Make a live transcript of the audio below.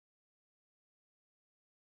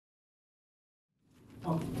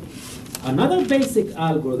Another basic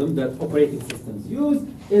algorithm that operating systems use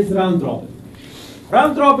is round robin.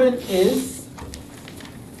 Round robin is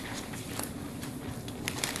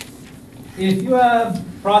if you have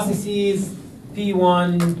processes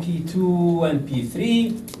P1, P2, and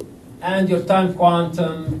P3, and your time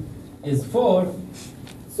quantum is 4,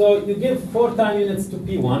 so you give 4 time units to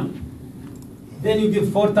P1, then you give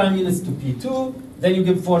 4 time units to P2, then you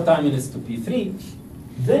give 4 time units to P3,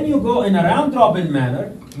 then you go in a round robin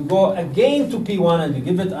manner, you go again to P1 and you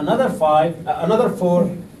give it another 4,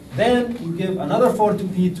 then you give another 4 to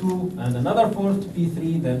P2 and another 4 to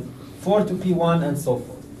P3, then 4 to P1 and so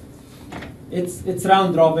forth. It's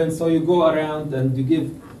round robin, so you go around and you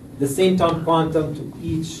give the same time quantum to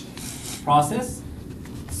each process.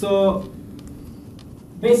 So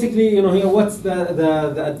basically, you know, here, what's the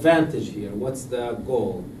advantage here? What's the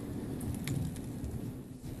goal?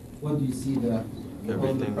 What do you see the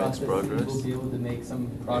Everything makes progress. Will be able to make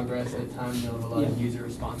some progress at a time of a lot of user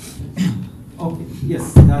responses. Okay,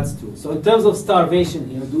 yes, that's true. So in terms of starvation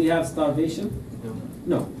here, do we have starvation? No.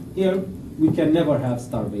 No. Here, we can never have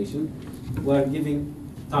starvation. We're giving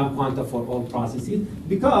time quanta for all processes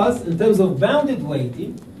because in terms of bounded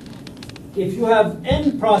weighting, if you have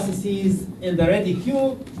n processes in the ready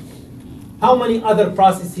queue, how many other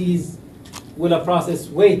processes will a process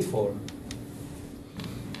wait for?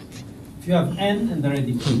 If you have n in the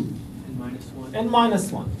ready queue, n-1.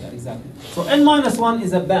 n-1, yeah, exactly. So n-1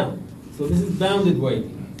 is a bound. So this is bounded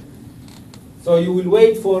weighting. So you will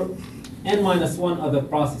wait for n-1 other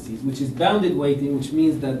processes, which is bounded weighting, which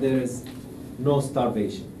means that there is no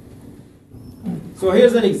starvation. So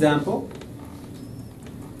here's an example.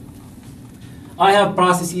 I have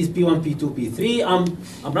processes P1, P2, P3.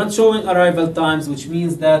 I'm not showing arrival times, which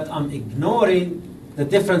means that I'm ignoring the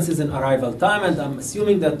differences in arrival time, and I'm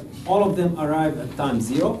assuming that all of them arrive at time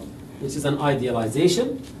 0, which is an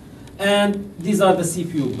idealization. And these are the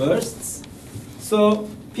CPU bursts. So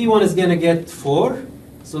P1 is going to get 4.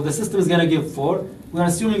 So the system is going to give 4. We're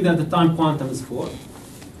assuming that the time quantum is 4.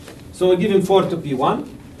 So we're giving 4 to P1.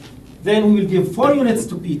 Then we will give 4 units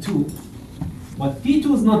to P2. But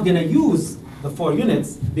P2 is not going to use the 4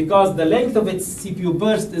 units because the length of its CPU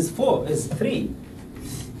burst is 3.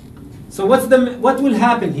 So what will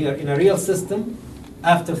happen here in a real system?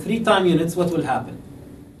 After 3 time units, what will happen?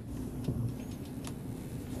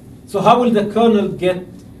 So how will the kernel get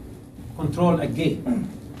control again?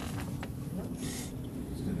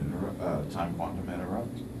 Time quantum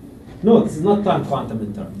interrupt? No, this is not time quantum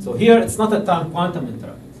interrupt. So here it's not a time quantum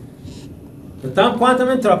interrupt. The time quantum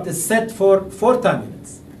interrupt is set for 4 time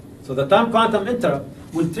units. So the time quantum interrupt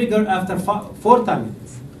will trigger after 4 time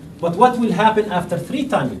units. But what will happen after 3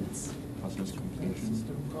 time units?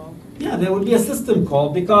 Yeah, there will be a system call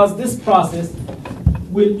because this process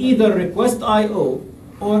will either request I/O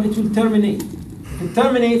or it will terminate. If it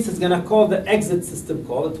terminates, it's going to call the exit system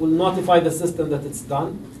call. It will notify the system that it's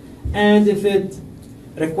done. And if it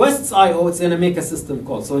requests I/O, it's going to make a system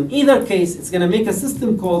call. So in either case, it's going to make a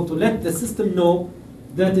system call to let the system know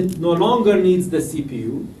that it no longer needs the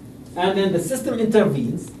CPU. And then the system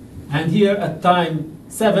intervenes. And here at time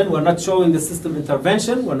 7, we're not showing the system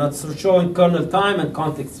intervention. We're not showing kernel time and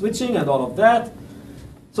context switching and all of that.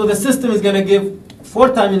 So the system is going to give 4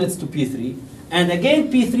 time units to P3. And again,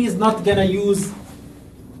 P3 is not going to use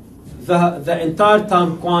the entire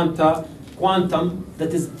time quantum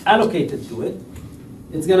that is allocated to it.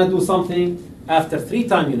 It's going to do something after 3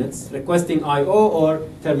 time units, requesting I/O or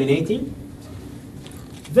terminating.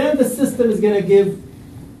 Then the system is going to give,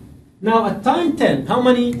 now at time 10, how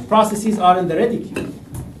many processes are in the ready queue?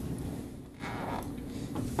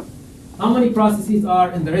 How many processes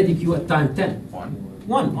are in the ready queue at time 10?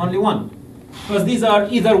 1, only 1. Because these are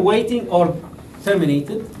either waiting or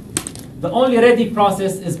terminated. The only ready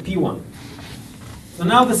process is P1. So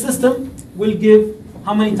now the system will give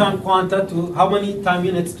how many time quanta to how many time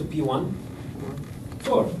units to P1?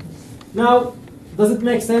 4. Now, does it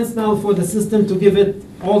make sense now for the system to give it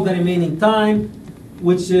all the remaining time,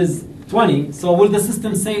 which is 20? So will the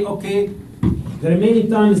system say, okay, the remaining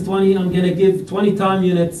time is 20, I'm going to give 20 time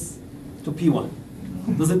units to P1?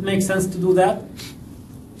 Does it make sense to do that?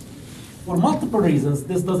 For multiple reasons,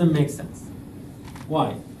 this doesn't make sense.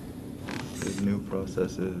 Why? If new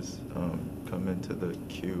processes come into the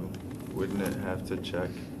queue, wouldn't it have to check?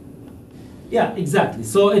 Yeah, exactly.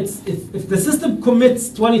 So it's if the system commits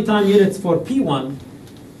 20 time units for P1,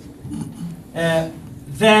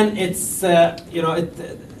 then it's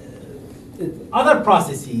other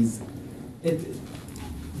processes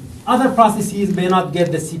may not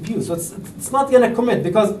get the CPU. So it's not going to commit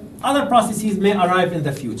because other processes may arrive in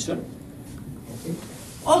the future. Okay.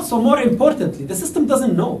 Also, more importantly, the system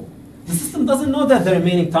doesn't know. The system doesn't know that the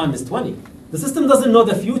remaining time is 20. The system doesn't know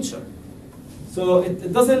the future. So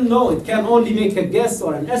it doesn't know, it can only make a guess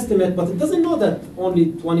or an estimate, but it doesn't know that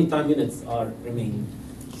only 20 time units are remaining.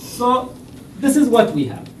 So this is what we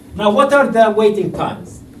have. Now what are the waiting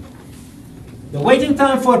times? The waiting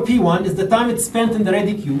time for P1 is the time it's spent in the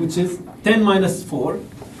ready queue, which is 10 minus 4,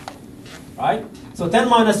 right? So 10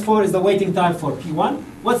 minus 4 is the waiting time for P1.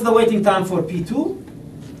 What's the waiting time for P2?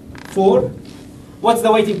 4. What's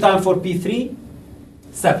the waiting time for P3?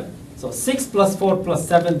 7. So 6 plus 4 plus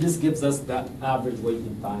 7, this gives us the average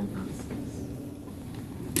waiting time in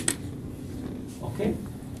this case. Okay?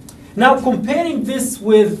 Now comparing this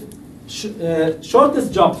with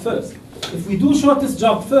shortest job first. If we do shortest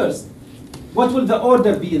job first, what will the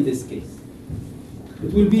order be in this case?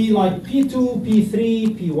 It will be like P2,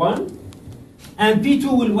 P3, P1, and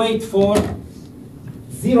P2 will wait for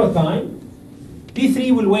 0 time,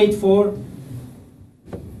 P3 will wait for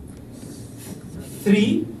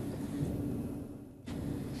 3,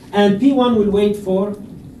 and P1 will wait for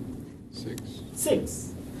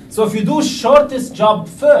 6. So if you do shortest job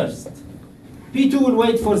first, P2 will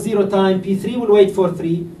wait for 0 time, P3 will wait for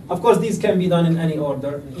 3. Of course, these can be done in any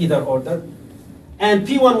order, either order. And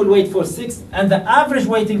P1 will wait for 6, and the average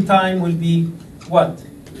waiting time will be what?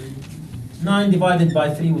 9 divided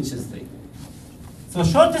by 3, which is 3. So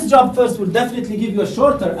shortest job first will definitely give you a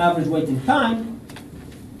shorter average waiting time,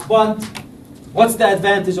 but what's the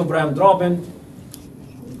advantage of round robin?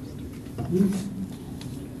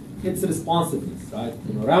 It's responsiveness, right?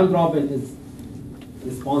 You know, round robin is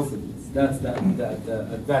responsiveness. That's the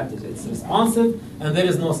advantage. It's responsive, and there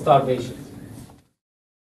is no starvation.